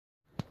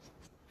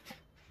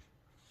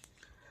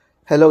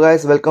Hello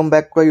guys, welcome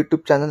back to our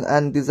YouTube channel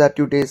and these are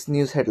today's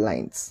news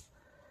headlines.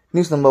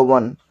 News number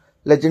 1.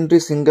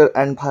 Legendary singer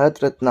and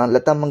Bharat Ratna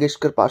Lata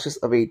Mangeshkar passes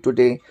away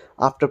today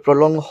after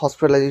prolonged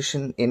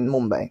hospitalization in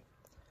Mumbai.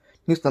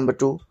 News number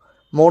 2.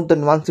 More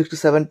than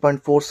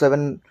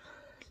 167.47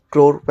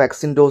 crore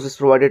vaccine doses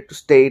provided to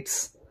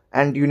states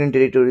and union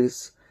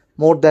territories.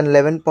 More than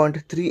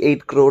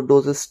 11.38 crore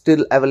doses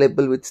still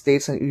available with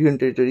states and union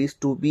territories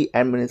to be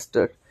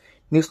administered.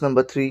 News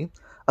number 3.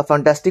 A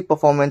fantastic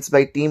performance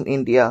by Team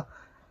India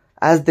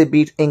as they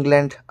beat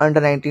England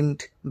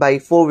under-19 by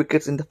 4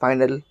 wickets in the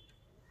final.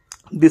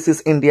 This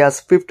is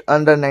India's 5th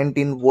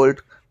under-19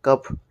 World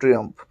Cup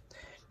triumph.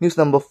 News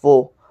number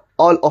 4.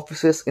 All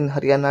offices in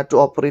Haryana to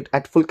operate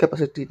at full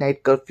capacity,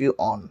 night curfew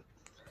on.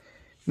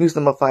 News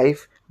number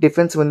 5.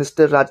 Defence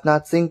Minister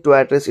Rajnath Singh to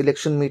address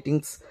election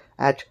meetings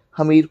at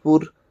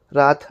Hamirpur,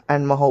 Rath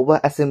and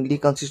Mahoba Assembly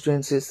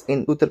constituencies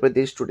in Uttar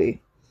Pradesh today.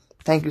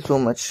 Thank you so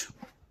much.